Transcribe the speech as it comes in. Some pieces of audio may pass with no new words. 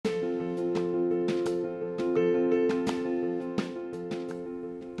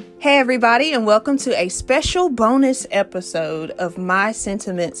Hey everybody, and welcome to a special bonus episode of My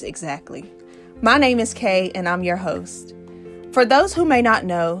Sentiments Exactly. My name is Kay, and I'm your host. For those who may not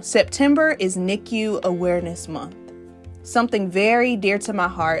know, September is NICU Awareness Month, something very dear to my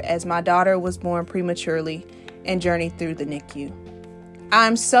heart as my daughter was born prematurely and journeyed through the NICU.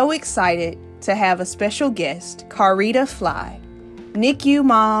 I'm so excited to have a special guest, Carita Fly, NICU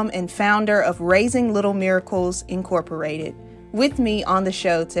mom and founder of Raising Little Miracles Incorporated, with me on the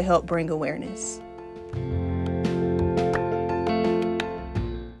show to help bring awareness.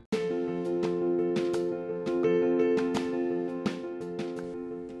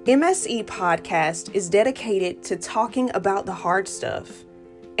 MSE Podcast is dedicated to talking about the hard stuff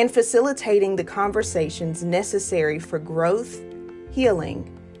and facilitating the conversations necessary for growth, healing,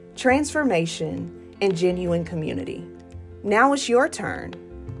 transformation, and genuine community. Now it's your turn.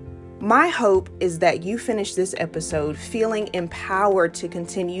 My hope is that you finish this episode feeling empowered to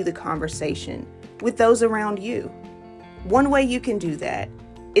continue the conversation with those around you. One way you can do that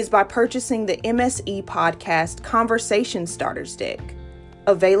is by purchasing the MSE Podcast Conversation Starters Deck,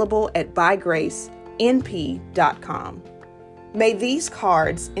 available at bygracenp.com. May these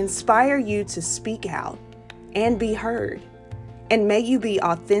cards inspire you to speak out and be heard, and may you be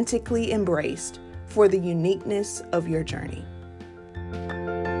authentically embraced for the uniqueness of your journey.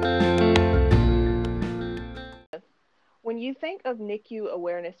 When you think of NICU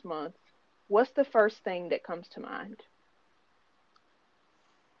Awareness Month, what's the first thing that comes to mind?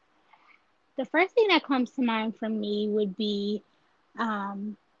 The first thing that comes to mind for me would be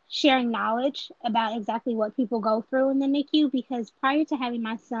sharing knowledge about exactly what people go through in the NICU, because prior to having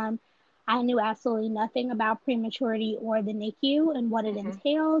my son, I knew absolutely nothing about prematurity or the NICU and what it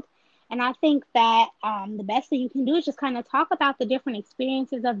entailed. And I think that the best thing you can do is just kind of talk about the different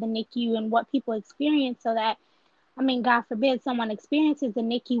experiences of the NICU and what people experience, so that, God forbid someone experiences the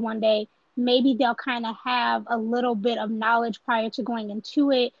NICU one day, maybe they'll kind of have a little bit of knowledge prior to going into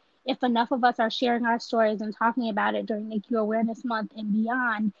it. If enough of us are sharing our stories and talking about it during NICU Awareness Month and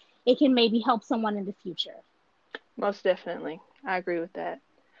beyond, it can maybe help someone in the future. Most definitely. I agree with that.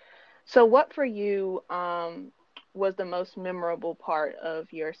 So what for you was the most memorable part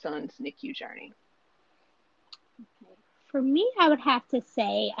of your son's NICU journey? For me, I would have to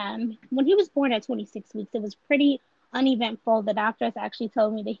say when he was born at 26 weeks, it was pretty uneventful. The doctors actually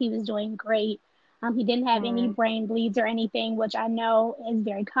told me that he was doing great. He didn't have any brain bleeds or anything, which I know is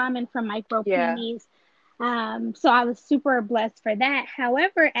very common for micropreemies. So I was super blessed for that.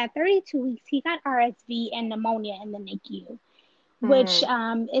 However, at 32 weeks, he got RSV and pneumonia in the NICU, which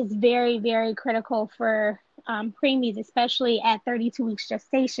is very, very critical for preemies, especially at 32 weeks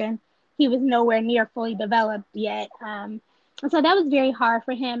gestation. He was nowhere near fully developed yet. So that was very hard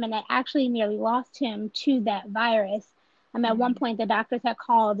for him, and I actually nearly lost him to that virus. At one point, the doctors had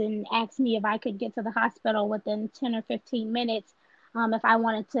called and asked me if I could get to the hospital within 10 or 15 minutes if I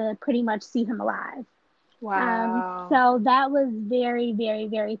wanted to pretty much see him alive. Wow. So that was very, very,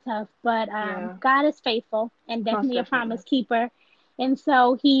 very tough. But God is faithful and definitely a promise keeper. And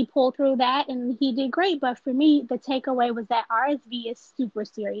so he pulled through that and he did great. But for me, the takeaway was that RSV is super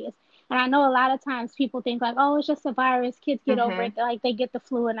serious. And I know a lot of times people think like, oh, it's just a virus. Kids get over it. Like they get the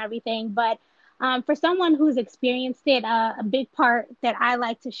flu and everything. But for someone who's experienced it, a big part that I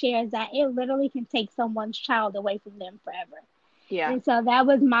like to share is that it literally can take someone's child away from them forever. Yeah. And so that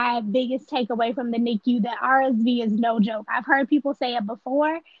was my biggest takeaway from the NICU, that RSV is no joke. I've heard people say it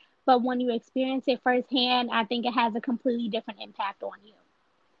before, but when you experience it firsthand, I think it has a completely different impact on you.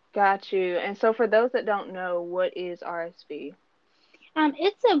 Got you. And so for those that don't know, what is RSV?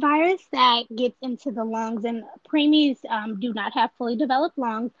 It's a virus that gets into the lungs, and preemies do not have fully developed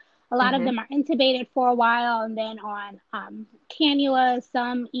lungs. A lot of them are intubated for a while and then on cannulas.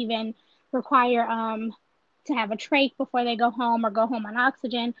 Some even require to have a trach before they go home or go home on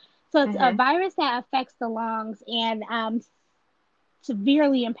oxygen. So it's a virus that affects the lungs and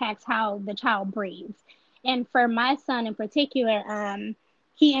severely impacts how the child breathes. And for my son in particular,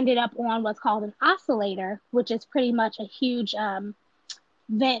 he ended up on what's called an oscillator, which is pretty much a huge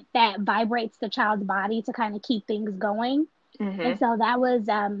vent that vibrates the child's body to kind of keep things going. And so that was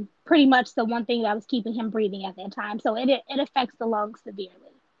pretty much the one thing that was keeping him breathing at that time. So it affects the lungs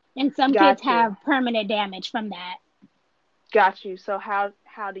severely. And some kids have permanent damage from that. Got you. So how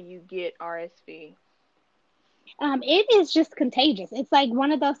do you get RSV? It is just contagious. It's like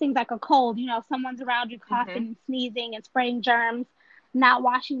one of those things like a cold. Someone's around you coughing and sneezing and spreading germs, not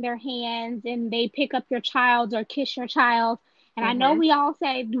washing their hands, and they pick up your child or kiss your child. And I know Mm-hmm. we all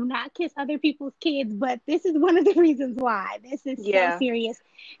say do not kiss other people's kids, but this is one of the reasons why. This is so Yeah. serious.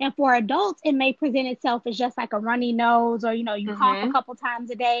 And for adults, it may present itself as just like a runny nose or, you cough a Mm-hmm. couple times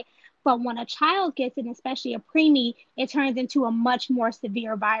a day. But when a child gets it, especially a preemie, it turns into a much more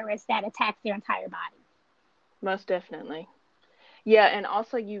severe virus that attacks their entire body. Most definitely. Yeah, and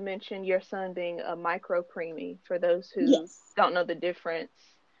also you mentioned your son being a micro preemie. For those who Yes. don't know the difference,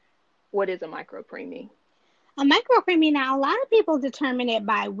 what is a micro preemie? A micropreemie, now, a lot of people determine it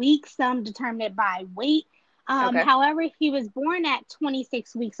by weeks, some determine it by weight. Okay. However, he was born at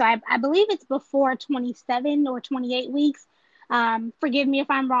 26 weeks, so I believe it's before 27 or 28 weeks. Forgive me if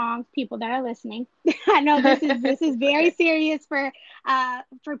I'm wrong, people that are listening. I know this is It's very okay. serious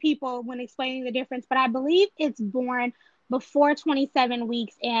for people when explaining the difference, but I believe it's born before 27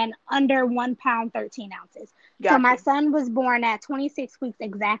 weeks and under 1 pound 13 ounces. So Got my you. son was born at 26 weeks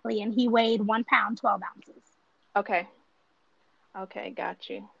exactly, and he weighed 1 pound 12 ounces. Okay. Okay, got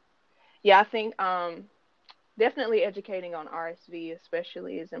you. Yeah, I think definitely educating on RSV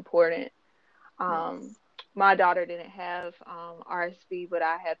especially is important. Um, Yes. my daughter didn't have RSV, but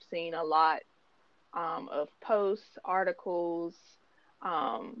I have seen a lot of posts, articles,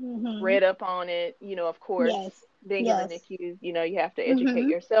 um, Mm-hmm. read up on it. Of course, Yes. being in the Yes. NICU, you have to educate Mm-hmm.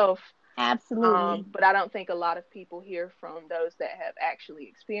 yourself. Absolutely. But I don't think a lot of people hear from those that have actually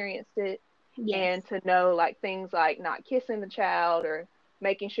experienced it, Yes. and to know like things like not kissing the child or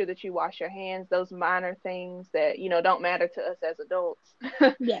making sure that you wash your hands, those minor things that, don't matter to us as adults.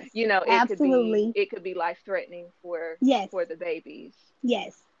 Yes. It could be Absolutely. life threatening for Yes. the babies.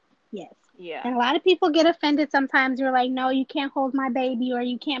 Yes. Yes. Yeah. And a lot of people get offended sometimes. You're like, no, you can't hold my baby or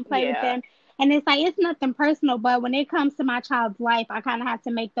you can't play with Yeah. them. And it's like, it's nothing personal. But when it comes to my child's life, I kind of have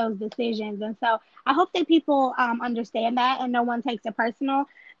to make those decisions. And so I hope that people understand that and no one takes it personal.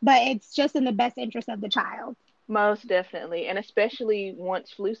 But it's just in the best interest of the child. Most definitely, and especially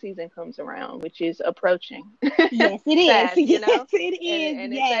once flu season comes around, which is approaching Yes, it is. fast, Yes, it is.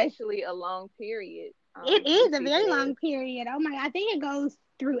 and it's Yes. actually a long period. It Flu is a season very is. long period. Oh my, I think it goes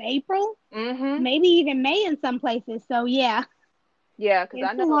through April, Mhm. maybe even May in some places. So yeah, Yeah, because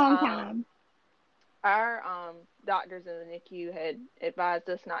I it's a know long time. our doctors in the NICU had advised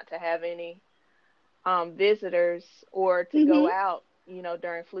us not to have any visitors or to go Mhm. out,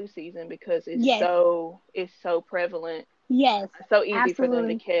 during flu season because Yes. it's so prevalent, Yes. so easy for them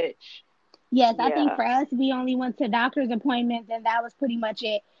to Absolutely. catch. Yes, I think Yeah. for us, we only went to doctor's appointments, and that was pretty much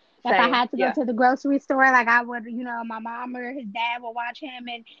it. If I Same. had to go Yeah. to the grocery store, like I would, my mom or his dad would watch him,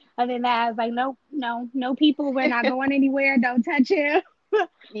 and other than that, I was like, nope, no, no people, we're not going anywhere. Don't touch him.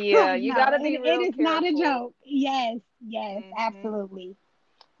 Yeah, you No, got to be it real is not a careful. joke. Yes, yes, Mhm. absolutely.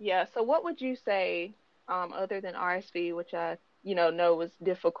 Yeah, so what would you say, other than RSV, which I, know was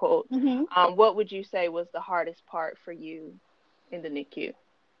difficult, Hmm. what would you say was the hardest part for you in the NICU?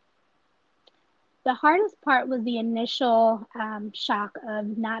 The hardest part was the initial shock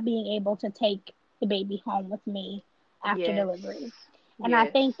of not being able to take the baby home with me after Yes. delivery. And I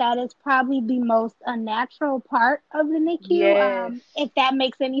Yes. think that is probably the most unnatural part of the NICU, Yes. if that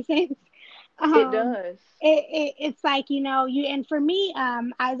makes any sense. It Um, does. it's like, and for me,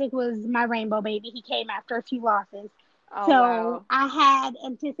 Isaac was my rainbow baby. He came after a few losses. Oh, So wow. I had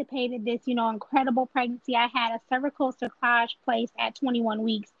anticipated this, incredible pregnancy. I had a cervical cerclage placed at 21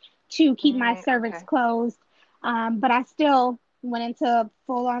 weeks to keep my cervix Okay. closed. But I still went into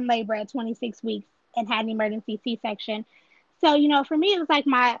full on labor at 26 weeks and had an emergency C section. So, for me, it was like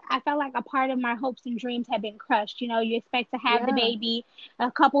I felt like a part of my hopes and dreams had been crushed. You expect to have the Yeah. baby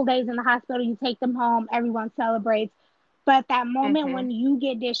a couple days in the hospital, you take them home, everyone celebrates. But that moment Mhm. when you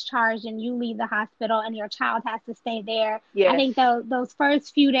get discharged and you leave the hospital and your child has to stay there, I Yes. think those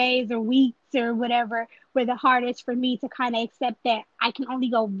first few days or weeks or whatever were the hardest for me to kind of accept that I can only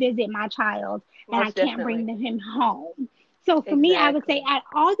go visit my child and I Most can't bring definitely. him home. So for me, I would say Exactly. at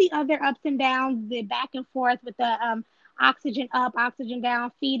all the other ups and downs, the back and forth with the oxygen up, oxygen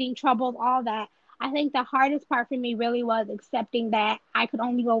down, feeding troubles, all that. I think the hardest part for me really was accepting that I could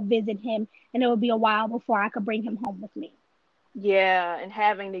only go visit him and it would be a while before I could bring him home with me. Yeah, and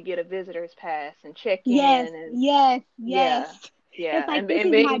having to get a visitor's pass and check Yes, in and yes, yes. yeah. It's Yeah, like and this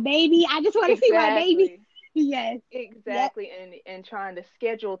is my being baby. I just want to see my baby. exactly. Yes. Yep. Exactly, and trying to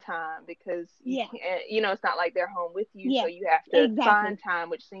schedule time because you Yeah. can't, it's not like they're home with you, so Yeah. you have to Exactly. find time,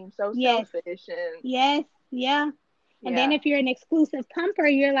 which seems so Yes. selfish. And Yes. Yeah. And then yeah, if you're an exclusive pumper,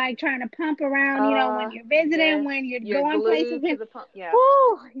 you're like trying to pump around, when you're visiting, yes, when you're you're going places. glued to the pump. Yeah,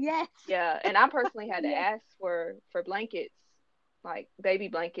 Whoo, yes. yeah, and I personally had to Yes. ask for blankets, like baby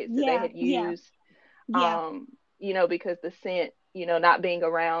blankets that they Yeah. had Yeah. used, Yeah. um, because the scent, not being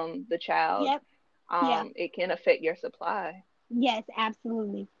around the child, Yep. Yeah. it can affect your supply. Yes,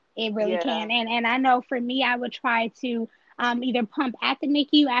 absolutely. It really Yeah. can. And I know for me, I would try to either pump at the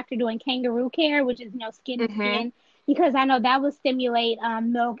NICU after doing kangaroo care, which is, skin to Mhm. skin, because I know that would stimulate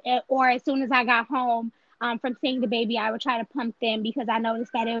milk. Or as soon as I got home from seeing the baby, I would try to pump them because I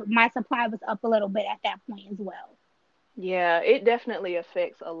noticed that my supply was up a little bit at that point as well. Yeah, it definitely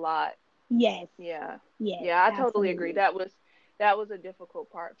affects a lot. Yes, Yeah. yes, Yeah, I totally agree. absolutely. That was a difficult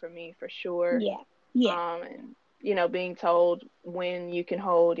part for me for sure. Yeah, yeah, And being told when you can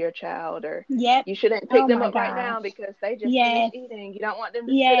hold your child, or yep. you shouldn't pick Oh them my up right gosh. now because they just finished Yes, eating. You don't want them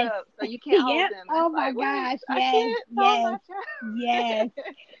to sit yes. up, so you can't hold Yep. them. And Oh it's my like, wait, gosh. I Yes. can't hold Yes. my Yes. child.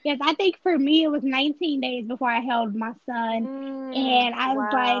 Yes. I think for me, it was 19 days before I held my son. And I was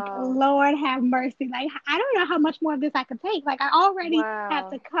like, Wow. Lord have mercy. Like, I don't know how much more of this I could take. Like, I already have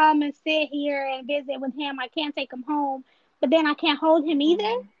to Wow. come and sit here and visit with him. I can't take him home, but then I can't hold him either.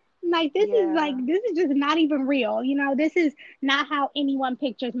 Mm, Like, yeah. this is just not even real. This is not how anyone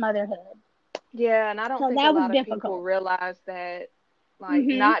pictures motherhood. Yeah, and I don't So think a that was lot of people difficult. realize that, like,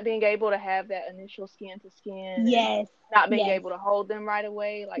 Mm-hmm. not being able to have that initial skin to skin and Yes. not being Yes. able to hold them right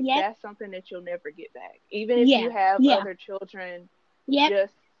away, like, Yep. that's something that you'll never get back. Even if you Yeah. have Yeah. other children, Yep.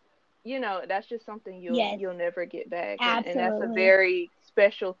 just, that's just something you'll Yes. you'll never get back. And that's a Absolutely. very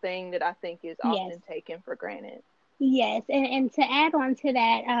special thing that I think is Yes. often taken for granted. Yes. And to add on to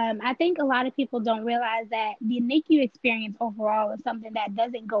that, I think a lot of people don't realize that the NICU experience overall is something that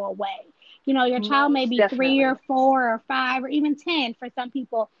doesn't go away. Your child may Most be 3 or definitely. 4 or 5 or even 10 for some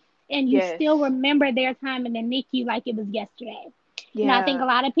people, and you Yes. still remember their time in the NICU like it was yesterday. I think a Yeah,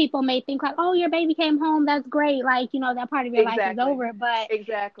 lot of people may think like, oh, your baby came home, that's great. Like, that part of your life is exactly. over, but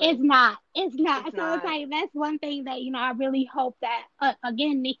it's Exactly. not. It's not. It's So it's not. like, that's one thing that, I really hope that,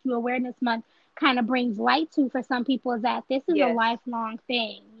 again, NICU Awareness Month kind of brings light to for some people is that this is a Yes, lifelong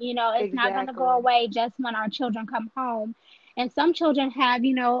thing. It's not going to go exactly. away just when our children come home. And some children have,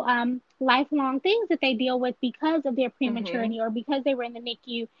 lifelong things that they deal with because of their Mhm. prematurity or because they were in the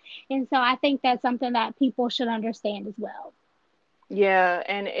NICU. And so I think that's something that people should understand as well. Yeah,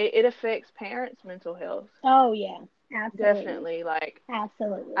 and it affects parents' mental health. Oh yeah, absolutely, Definitely. Like, I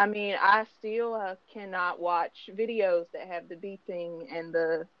absolutely. mean, I still cannot watch videos that have the beeping and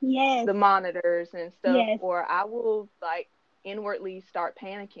Yes, the monitors and stuff, yes, or I will, like, inwardly start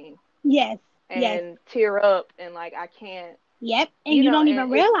panicking yes, yes. and tear up, and, like, I can't, Yep. And you don't and even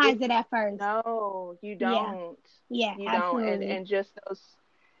it's realize it at first. no, you Yeah, don't. yeah, You don't. And absolutely. and just those,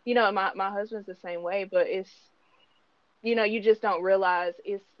 my husband's the same way, but you just don't realize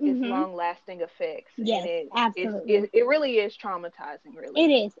it's Mhm. long lasting effects, and Yes, it's absolutely. it really is traumatizing, It really.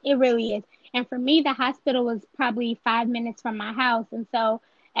 is. It really is. And for me, the hospital was probably 5 minutes from my house. And so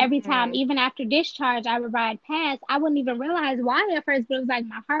every time, Hmm. even after discharge, I would ride past. I wouldn't even realize why at first, but it was like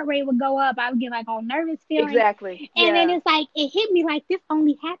my heart rate would go up. I would get like all nervous feeling. Exactly. And then Yeah. it's like, it hit me like this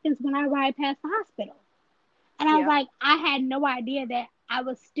only happens when I ride past the hospital. And I was Yep. like, I had no idea that I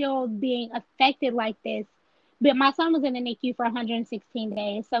was still being affected like this. But my son was in the NICU for 116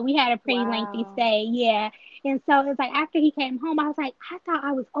 days. So we had a pretty lengthy Wow. stay. Yeah. And so it's like after he came home, I was like, I thought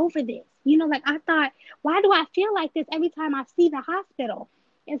I was over this. Like I thought, why do I feel like this every time I see the hospital?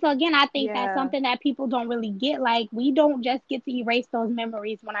 And so again, I think that's Yeah. something that people don't really get. Like we don't just get to erase those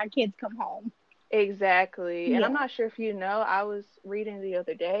memories when our kids come home. Exactly. And I'm Yeah. not sure if I was reading the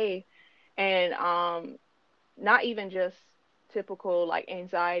other day, and not even just typical, like,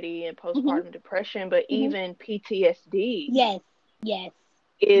 anxiety and Hmm. postpartum depression, but Hmm. even PTSD Yes. Yes.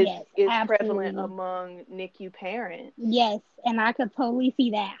 is Yes. is prevalent Absolutely. among NICU parents. Yes, and I could totally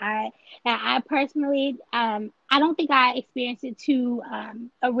see that. I personally, I don't think I experienced it to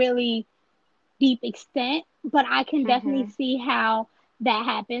a really deep extent, but I can definitely Mhm. see how that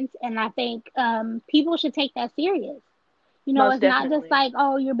happens, and I think people should take that serious. Most It's not just definitely. like,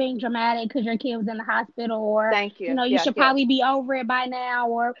 oh, you're being dramatic because your kid was in the hospital, or Thank you. you Yeah, should yeah. probably be over it by now,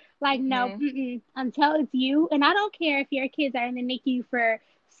 or like, no, Mhm. until it's you. And I don't care if your kids are in the NICU for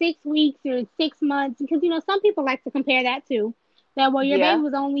 6 weeks or 6 months, because some people like to compare that too. That well, your baby Yeah.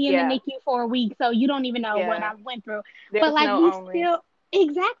 was only in the Yeah. NICU for a week, so you don't even know what Yeah. I went through. But There's like, no we only. still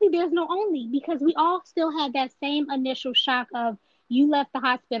exactly there's no only because we all still had that same initial shock of you left the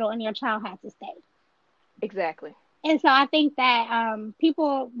hospital and your child had to stay. Exactly. And so I think that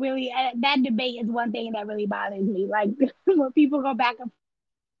people really that debate is one thing that really bothers me. Like when people go back and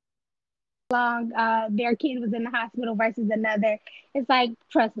long their kid was in the hospital versus another, it's like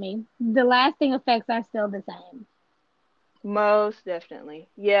trust me, the lasting effects are still the same. Most definitely.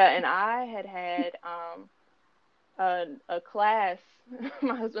 Yeah, and I had a class.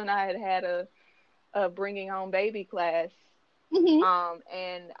 My husband and I had a bringing home baby class. Hmm.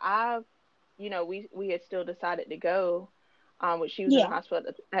 And we had still decided to go. which she was in the Yeah.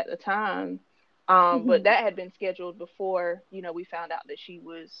 hospital at the time. But Hmm. that had been scheduled before, we found out that she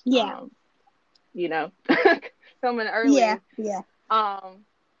was, Yeah. you know, coming Yeah. early. Yeah. Um,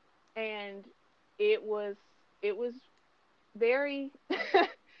 and it was, it was very,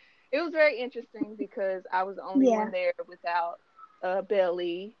 it was very interesting because I was the only Yeah. one there without a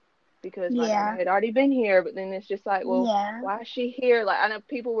belly because my daughter Yeah. had already been here. But then it's just like, well, Yeah. why is she here? Like, I know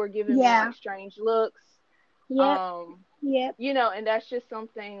people were giving me Yeah. like strange looks. Yep. Um, Yep. and that's just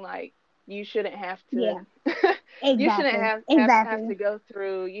something like you shouldn't have to, Yeah. you shouldn't Exactly. have to Exactly. go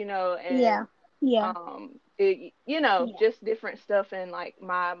through, Yeah. and Yeah. just Yeah. different stuff. And like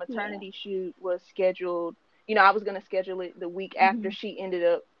my Yeah. maternity shoot was scheduled. I was gonna schedule it the week after Mhm. she ended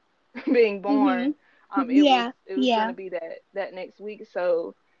up being born. Mhm. It was Yeah. gonna Yeah. be that next week.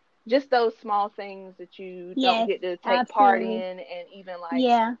 So just those small things that you don't Yes. get to take part Absolutely. in, and even like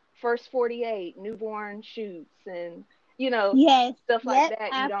Yeah. first 48 newborn shoots, and Yes. stuff like Yep.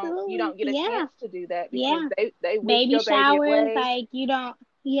 that. You Absolutely. don't get a Yeah. chance to do that because Yeah. they whisk Baby your baby showers, away. like you don't.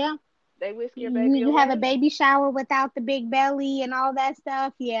 Yeah. They whisk your You baby you have a away. baby shower without the big belly and all that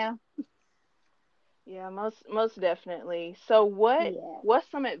stuff. Yeah. Yeah, most definitely. So Yeah. what's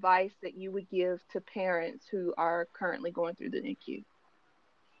some advice that you would give to parents who are currently going through the NICU?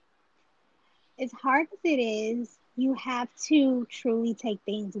 As hard as it is, you have to truly take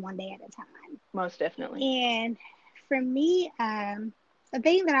things one day at a time. Most definitely. And for me, the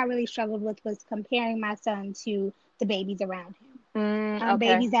thing that I really struggled with was comparing my son to the babies around him. Okay.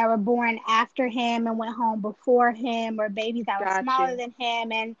 Babies that were born after him and went home before him, or babies that were Got smaller you. than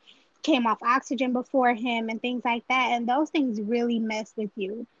him and came off oxygen before him, and things like that. And those things really mess with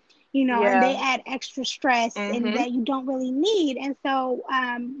you, and they Yeah. add extra stress and Mhm. that you don't really need. And so,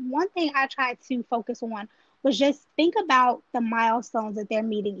 one thing I tried to focus on was just think about the milestones that they're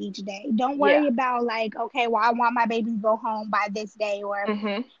meeting each day. Don't Yeah. worry about, like, okay, well, I want my baby to go home by this day, or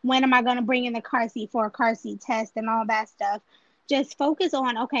Mhm. when am I going to bring in the car seat for a car seat test and all that stuff. Just focus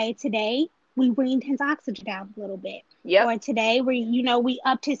on, okay, today we weaned his oxygen down a little bit. Yep. Or today we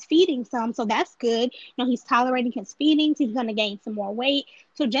upped his feeding some, so that's good. He's tolerating his feedings. He's going to gain some more weight.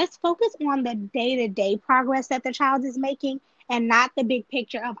 So just focus on the day-to-day progress that the child is making, and not the big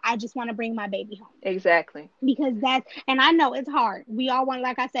picture of, I just want to bring my baby home. Exactly. Because and I know it's hard. We all want,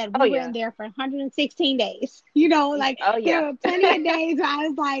 like I said, Oh we were in yeah. there for 116 days. Like, Oh there yeah. were plenty of days where I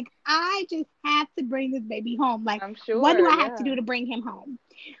was like, I just have to bring this baby home. Like, I'm what do sure. I have to Yeah. do to bring him home?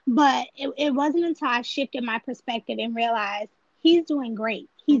 But it wasn't until I shifted my perspective and realized he's doing great.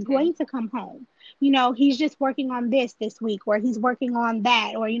 He's Mhm. going to come home. He's just working on this week, or he's working on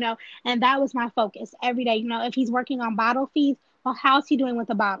that, or, and that was my focus every day. If he's working on bottle feeds, well, how's he doing with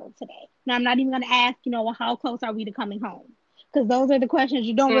the bottle today? Now, I'm not even going to ask, well, how close are we to coming home? Because those are the questions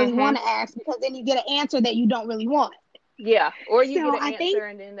you don't really want Mhm. to ask, because then you get an answer that you don't really want. Yeah. Or you get So an I think answer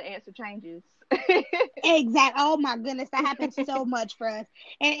and then the answer changes. exact. Oh my goodness, that happens so much for us.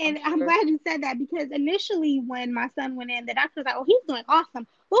 And, I'm and I'm sure. glad you said that, because initially when my son went in, the doctor was like, "Oh, he's doing awesome.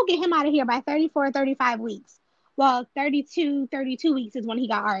 We'll get him out of here by 34, 35 weeks." Well, 32 weeks is when he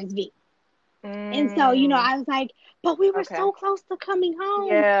got RSV. And so, Mm. I was like, but we were Okay. so close to coming home.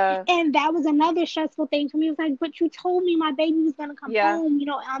 Yeah. And that was another stressful thing for me. It was like, but you told me my baby was going to come Yeah. home,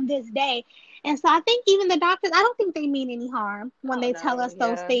 on this day. And so I think even the doctors, I don't think they mean any harm when Oh they tell no. us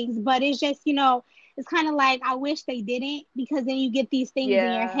those Yeah. things. But it's just, it's kind of like, I wish they didn't, because then you get these things in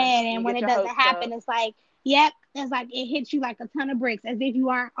your Yeah. head. You And when get it your doesn't hopes happen, up. it's like, yep, it's like it hits you like a ton of bricks, as if you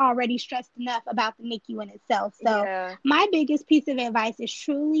aren't already stressed enough about the NICU in itself. So Yeah. my biggest piece of advice is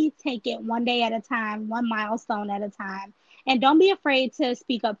truly take it one day at a time, one milestone at a time. And don't be afraid to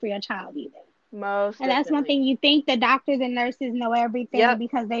speak up for your child either. Most And that's one definitely. thing, you think the doctors and nurses know everything Yep.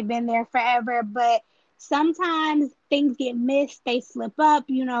 because they've been there forever, but sometimes things get missed, they slip up.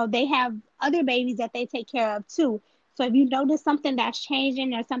 They have other babies that they take care of too. So if you notice something that's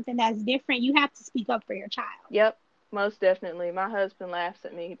changing or something that's different, you have to speak up for your child. Yep. Most definitely. My husband laughs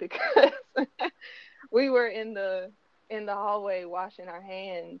at me because we were in the hallway washing our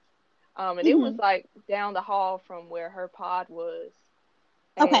hands. And it was Hmm. like down the hall from where her pod was.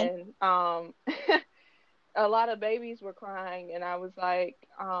 Okay. And a lot of babies were crying, and I was like,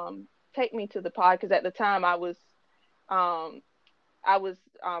 take me to the pod, because at the time um I was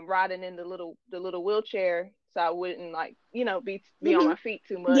riding in the little wheelchair, so I wouldn't like be on Hmm. my feet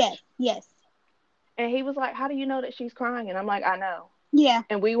too Yes. much. Yes. And he was like, "How do you know that she's crying?" And I'm like, "I know." Yeah.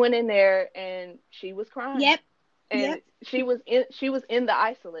 And we went in there, and she was crying, Yep. and Yep. she was in the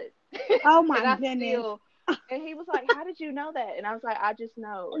isolate, Oh and my I goodness. still And he was like, "How did you know that?" And I was like, "I just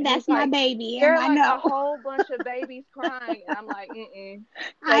know." And he's That's my like, baby, "There and are I like a know. whole bunch of babies crying." And I'm like, "Mm-mm,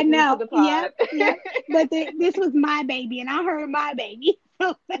 I take me to know. the pod." Yep, yep. But this was my baby, and I heard my baby.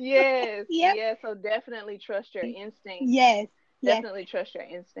 So, Yes, yep, yes. So definitely trust your instincts. yes, yes. Definitely trust your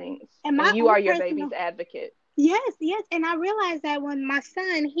instincts. And And my you own are your baby's personal, advocate. yes, yes. And I realized that when my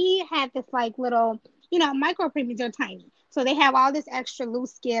son, he had this like little, micro preemies are tiny. So they have all this extra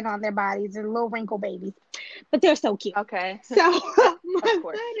loose skin on their bodies and little wrinkle babies, but they're so cute. Okay. So Of my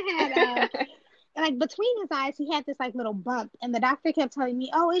course. son had like between his eyes, he had this like little bump, and the doctor kept telling me,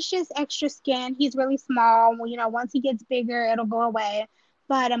 "Oh, it's just extra skin. He's really small. Well, once he gets bigger, it'll go away."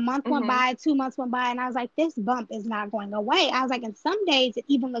 But a month went Hmm. by, 2 months went by, and I was like, "This bump is not going away." I was like, "And some days it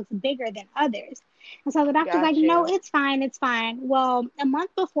even looks bigger than others." And so the doctor's like, Got "No, you. it's fine, it's fine." Well, a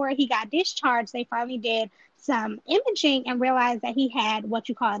month before he got discharged, they finally did some imaging and realized that he had what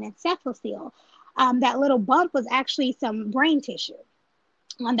you call an encephalocele. That little bump was actually some brain tissue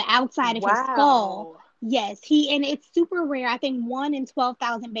on the outside of his skull. Wow. Yes, and it's super rare. I think 1 in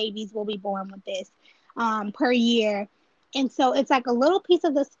 12,000 babies will be born with this per year. And so it's like a little piece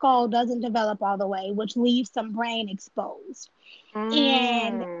of the skull doesn't develop all the way, which leaves some brain exposed.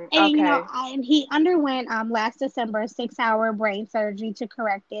 And Okay. and he underwent last December 6 hour brain surgery to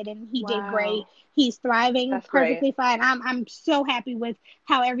correct it, and he did great. Wow. He's thriving That's great. perfectly fine. I'm so happy with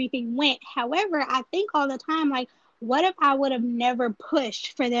how everything went. However, I think all the time, like, what if I would have never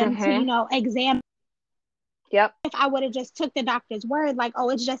pushed for them to, Hmm. examine? Yep. If I would have just took the doctor's word, like, oh,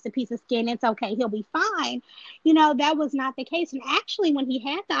 it's just a piece of skin, it's okay, he'll be fine. That was not the case. And actually, when he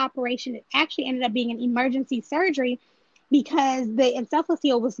had the operation, it actually ended up being an emergency surgery because the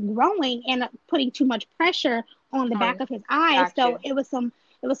encephalocele was growing and putting too much pressure on the back On. of his eyes. Got So you. it was some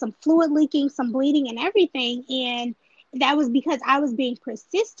fluid leaking, some bleeding, and everything. And that was because I was being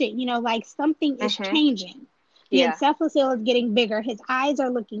persistent. Like something is Hmm. changing. The Yeah. encephalocele is getting bigger. His eyes are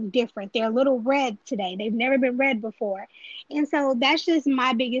looking different. They're a little red today. They've never been red before. And so that's just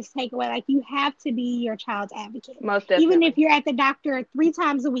my biggest takeaway. Like, you have to be your child's advocate. Most Even if definitely. you're at the doctor 3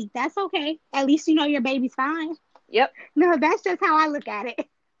 times a week, that's okay. At least you know your baby's fine. Yep. No, that's just how I look at it.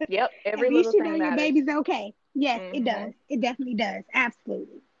 Yep. At Every least little you know thing your matters. baby's okay. Yes, it Hmm. does. It definitely does.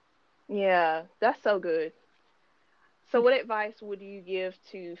 Absolutely. Yeah. That's so good. So, what advice would you give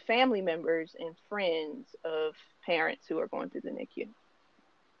to family members and friends of parents who are going through the NICU?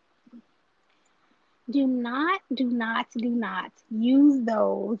 Do not use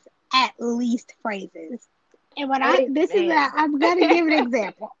those at least phrases. And Amen. I'm gonna give an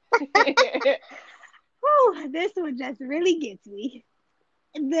example. Whew, this one just really gets me.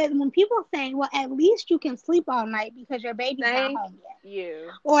 When people saying, well, at least you can sleep all night because your baby's not Thank home yet. you.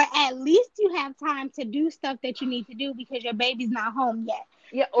 Or at least you have time to do stuff that you need to do because your baby's not home yet.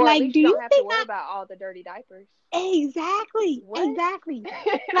 Yeah, or at Like, least do you don't you have to think worry about all the dirty diapers. exactly, What? exactly.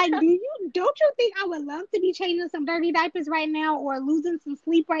 Like, don't you think I would love to be changing some dirty diapers right now or losing some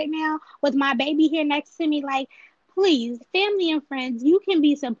sleep right now with my baby here next to me? Like, please, family and friends, you can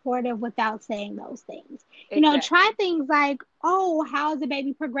be supportive without saying those things. Try Exactly. things like, oh, how is the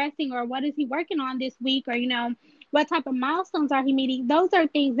baby progressing, or what is he working on this week, or what type of milestones are he meeting? Those are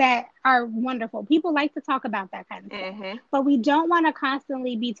things that are wonderful. People like to talk about that kind of stuff. Hmm. But we don't want to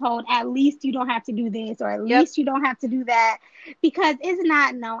constantly be told, at least you don't have to do this, or at Yep. least you don't have to do that, because it's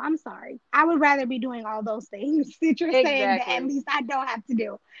not, no, I'm sorry. I would rather be doing all those things that you're saying that at Exactly. least I don't have to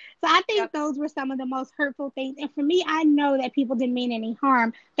do. So I think Yep. those were some of the most hurtful things. And for me, I know that people didn't mean any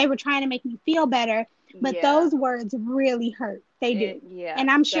harm. They were trying to make me feel better. But Yeah. those words really hurt. They do. Yeah, And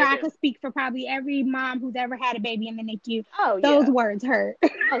I'm sure they I do. could speak for probably every mom who's ever had a baby in the NICU. Oh Those yeah. words hurt.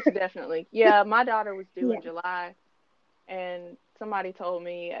 Most definitely. Yeah, my daughter was due Yeah. in July, and somebody told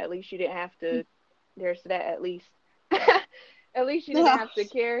me at least you didn't have to. There's that at least. At least you didn't Ugh. have to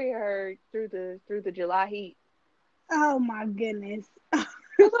carry her through the July heat. Oh my goodness. I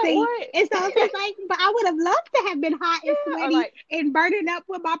was like, See, what? and so it's like, but I would have loved to have been hot and Yeah, or sweaty like, and burning up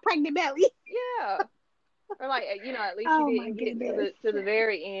with my pregnant belly. yeah, or like, at least you Oh my didn't get to goodness. the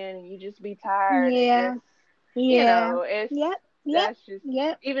very end and you just be tired and Yeah. just, Yeah. it's Yep. Yep. that's just,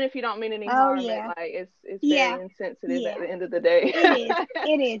 Yep. even if you don't mean any Oh harm, yeah. it's Yeah. very insensitive at Yeah. the end of the day. It is.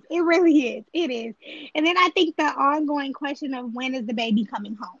 It is. It really is. It is. And then I think the ongoing question of when is the baby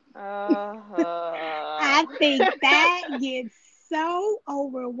coming home? uh, I think that gets so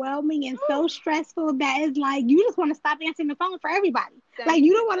overwhelming and so stressful that it's like you just want to stop answering the phone for everybody. Like, thank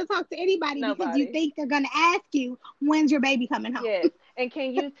you you. don't want to talk to anybody because you Nobody. think they're going to ask you, when's your baby coming home? Yes. And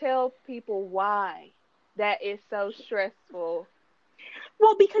can you tell people why that is so stressful?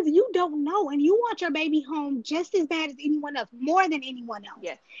 Well, because you don't know, and you want your baby home just as bad as anyone else, more than anyone else.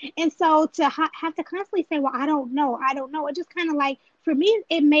 Yes. And so to have to constantly say, well, I don't know, it just kind of like, for me,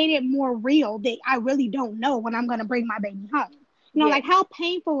 it made it more real that I really don't know when I'm going to bring my baby home. You know, Yes. like, how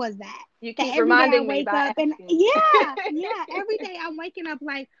painful was that? You That keep every day I reminding me wake by up and, asking. yeah, every day I'm waking up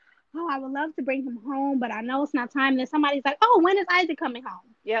like, oh, I would love to bring him home, but I know it's not time. And then somebody's like, oh, when is Isaac coming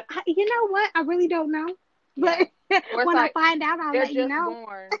home? Yep. You know what? I really don't know. But Yeah. Or it's when I like find out, I'll they're let you just know.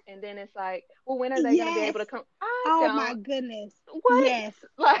 born, and then it's like, well, when are they going to be Yes. able to come? I Oh my don't. goodness. What? Yes.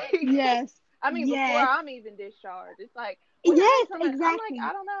 Like, Yes. I mean, before Yes. I'm even discharged, it's like, when are they Yes, coming? I'm like, exactly.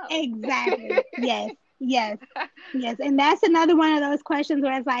 I don't Exactly. know. Yes. Yes. Yes. And that's another one of those questions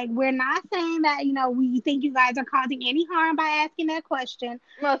where it's like, we're not saying that, we think you guys are causing any harm by asking that question,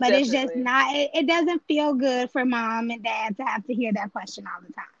 Most but it's just definitely. not, it doesn't feel good for mom and dad to have to hear that question all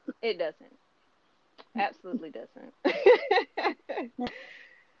the time. It doesn't. Absolutely doesn't.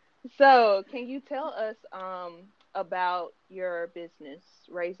 So, can you tell us about your business,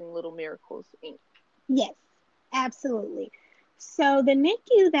 Raising Little Miracles Inc.? Yes, absolutely. So the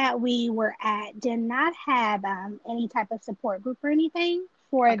NICU that we were at did not have any type of support group or anything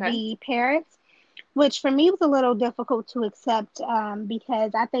for Okay. the parents, which for me was a little difficult to accept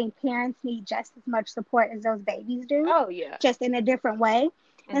because I think parents need just as much support as those babies do, Oh yeah. just in a different way.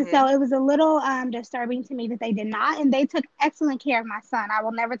 And so Mhm. it was a little disturbing to me that they did not, and they took excellent care of my son. I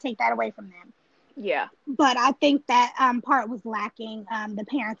will never take that away from them. Yeah. But I think that part was lacking, the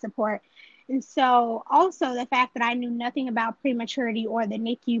parent support. And so also the fact that I knew nothing about prematurity or the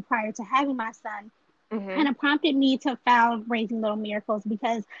NICU prior to having my son kind Mhm. of prompted me to found Raising Little Miracles,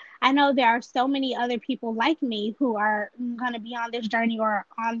 because I know there are so many other people like me who are going to be on this journey or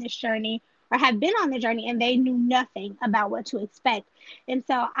on this journey or have been on the journey, and they knew nothing about what to expect. And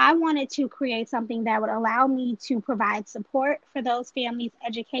so I wanted to create something that would allow me to provide support for those families,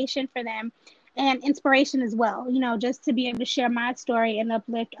 education for them, and inspiration as well, just to be able to share my story and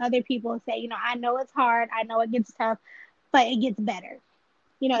uplift other people and say, I know it's hard, I know it gets tough, but it gets better.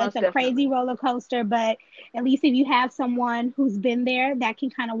 It's Most a crazy definitely. roller coaster, but at least if you have someone who's been there that can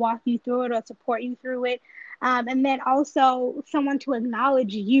kind of walk you through it or support you through it. And then also someone to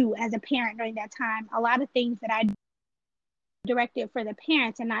acknowledge you as a parent during that time. A lot of things that I directed for the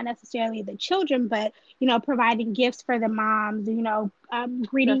parents and not necessarily the children, but providing gifts for the moms, greeting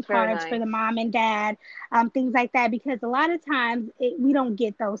That's very cards for nice. the mom and dad, things like that, because a lot of times we don't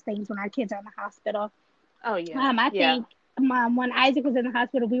get those things when our kids are in the hospital. Oh yeah. I Yeah. think when Isaac was in the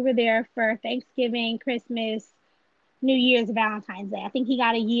hospital, we were there for Thanksgiving, Christmas, New Year's, Valentine's Day. I think he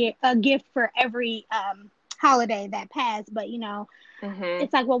got a gift for every holiday that passed. But Mhm.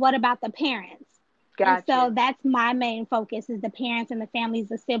 it's like, well, what about the parents? And so Gotcha. that's my main focus, is the parents and the families,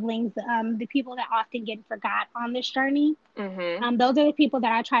 the siblings, the people that often get forgot on this journey. Mhm. Those are the people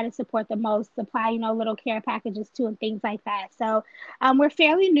that I try to support the most, supply, little care packages to and things like that. So we're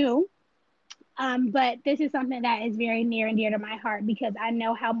fairly new. But this is something that is very near and dear to my heart because I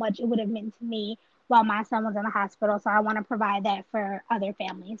know how much it would have meant to me while my son was in the hospital. So I want to provide that for other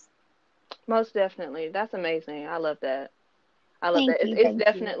families. Most definitely. That's amazing. I love that. I love Thank that. It's you. it's Thank you.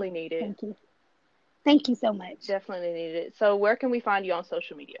 definitely needed. Thank you. Thank you so much. Definitely needed. So where can we find you on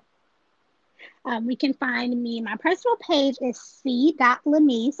social media? We can find me. My personal page is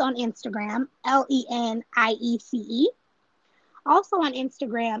c.lenice on Instagram, Leniece. Also on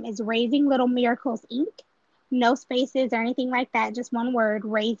Instagram is Raising Little Miracles Inc. No spaces or anything like that, just one word,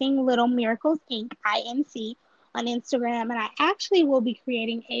 Raising Little Miracles Inc. Inc. on Instagram. And I actually will be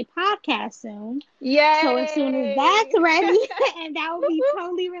creating a podcast soon. So as soon as that's Yay! ready, and that will Whoop, be whoop.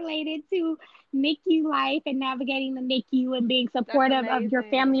 totally related to NICU life and navigating the NICU and being That's supportive of your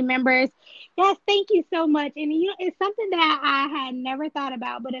family amazing. members. Yes, thank you so much. And it's something that I had never thought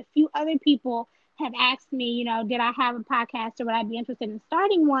about, but a few other people have asked me, did I have a podcast or would I be interested in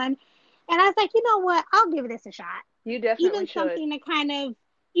starting one? And I was like, you know what? I'll give this a shot. You definitely Even should. something to kind of,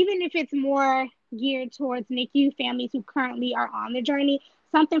 even if it's more geared towards NICU families who currently are on the journey,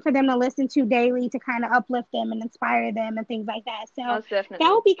 something for them to listen to daily to kind of uplift them and inspire them and things like that. So Most that will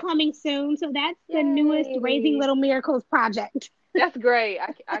definitely. be coming soon. So that's the newest Raising Yay! Little Miracles project. That's great.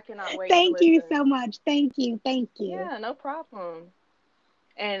 I cannot wait to Thank you listen. so much. Thank you. Thank you. Yeah, no problem.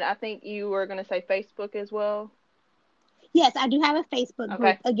 And I think you were going to say Facebook as well. Yes, I do have a Facebook Okay.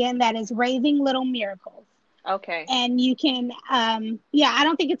 group. Again, that is Raising Little Miracles. Okay. And you can, yeah, I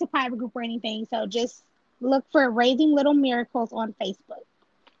don't think it's a private group or anything. So just look for Raising Little Miracles on Facebook.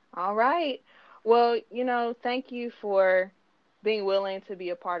 All right. Well, thank you for being willing to be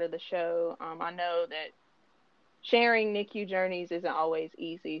a part of the show. I know that sharing NICU journeys isn't always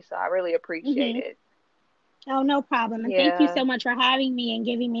easy, so I really appreciate Hmm. it. Oh, no problem. And thank you Yeah. so much for having me and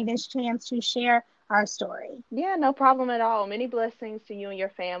giving me this chance to share our story. Yeah, no problem at all. Many blessings to you and your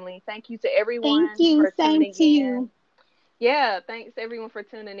family. Thank you to Thank everyone you. for Same tuning to in. you. Yeah, thanks everyone for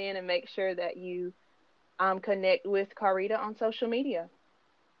tuning in, and make sure that you connect with Carita on social media.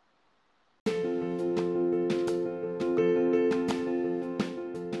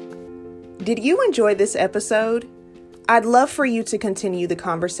 Did you enjoy this episode? I'd love for you to continue the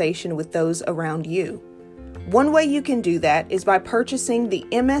conversation with those around you. One way you can do that is by purchasing the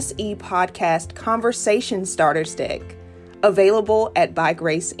MSE Podcast Conversation Starters Deck, available at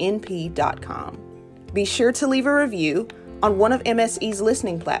bygracenp.com. Be sure to leave a review on one of MSE's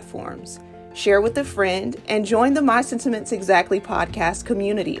listening platforms, share with a friend, and join the My Sentiments Exactly podcast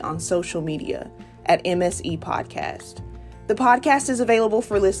community on social media at MSE Podcast. The podcast is available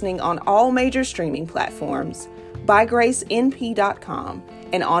for listening on all major streaming platforms, bygracenp.com,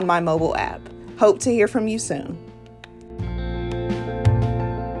 and on my mobile app. Hope to hear from you soon.